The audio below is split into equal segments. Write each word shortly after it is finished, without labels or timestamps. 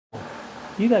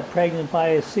You got pregnant by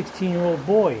a 16-year-old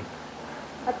boy.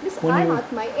 At least When I'm you were-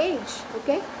 at my age,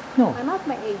 okay? No. I'm at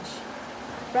my age.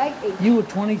 Right age. You were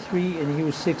 23 and he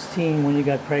was 16 when you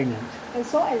got pregnant. And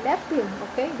so I left him,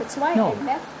 okay? That's why No, I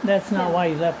left that's not him. why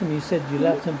you left him. You said you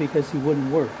left him because he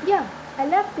wouldn't work. Yeah, I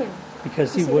left him.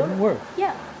 Because he Because wouldn't work.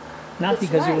 Yeah. Not That's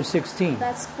because he right. was 16.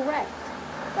 That's correct.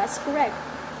 That's correct.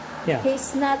 Yeah.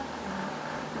 He's not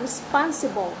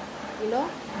responsible,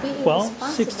 being Well, responsible.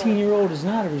 16-year-old is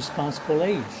not a responsible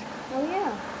age. Oh, yeah.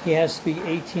 He has to be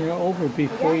 18 or over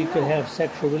before Yeah, you I could know. have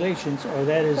sexual relations, or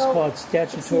that is So, called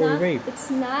statutory rape. It's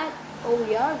not, oh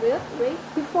yeah, rape.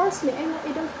 He forced me.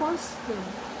 I don't force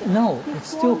him. No, He it's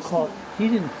still forced called. me. He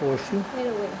didn't force you.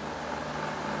 Anyway,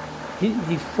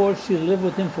 He forced you to live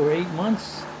with him for 8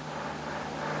 months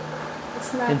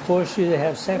it's not. and forced you to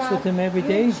have sex with him every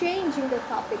day. You're changing the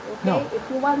topic, okay? No. If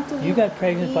you want to You got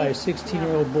pregnant by a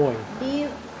 16-year-old boy. Leave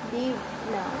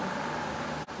now.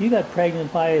 You got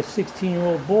pregnant by a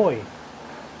 16-year-old boy.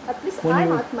 At least When you I'm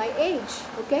were- at my age,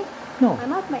 okay? No.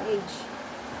 I'm at my age.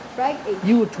 Right age.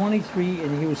 You were 23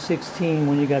 and he was 16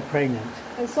 when you got pregnant.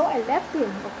 And so I left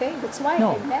him, okay? That's why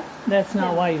No, I left that's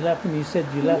not him. why you left him. You said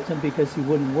you left him because he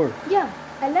wouldn't work. Yeah,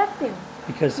 I left him.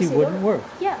 Because he Because wouldn't work.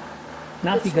 Yeah.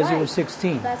 Not That's because he right. was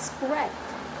 16. That's correct.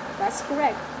 That's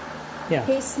correct. Yeah.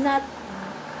 He's not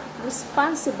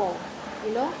responsible,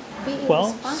 being Well,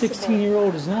 responsible.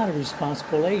 16-year-old is not a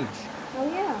responsible age. Oh,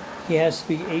 yeah. He has to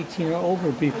be 18 or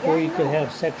over before Yeah, I you could know.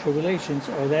 have sexual relations,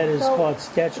 or that is So, called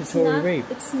statutory rape.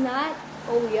 It's not,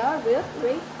 oh yeah,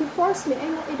 rape. He forced me.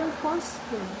 I don't force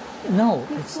him. No,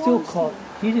 He it's still forced called.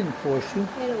 me. He didn't force you.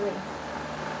 Anyway,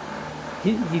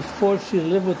 He forced you to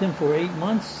live with him for 8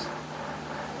 months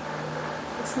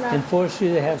it's not. and forced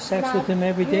you to have sex not- with him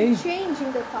every You're day.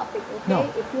 changing the topic, okay? No.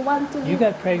 If you want to You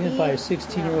got pregnant by a leave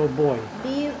 16-year-old boy.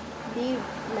 now. Leave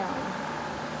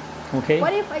now. Okay?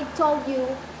 What if I told you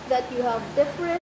that you have different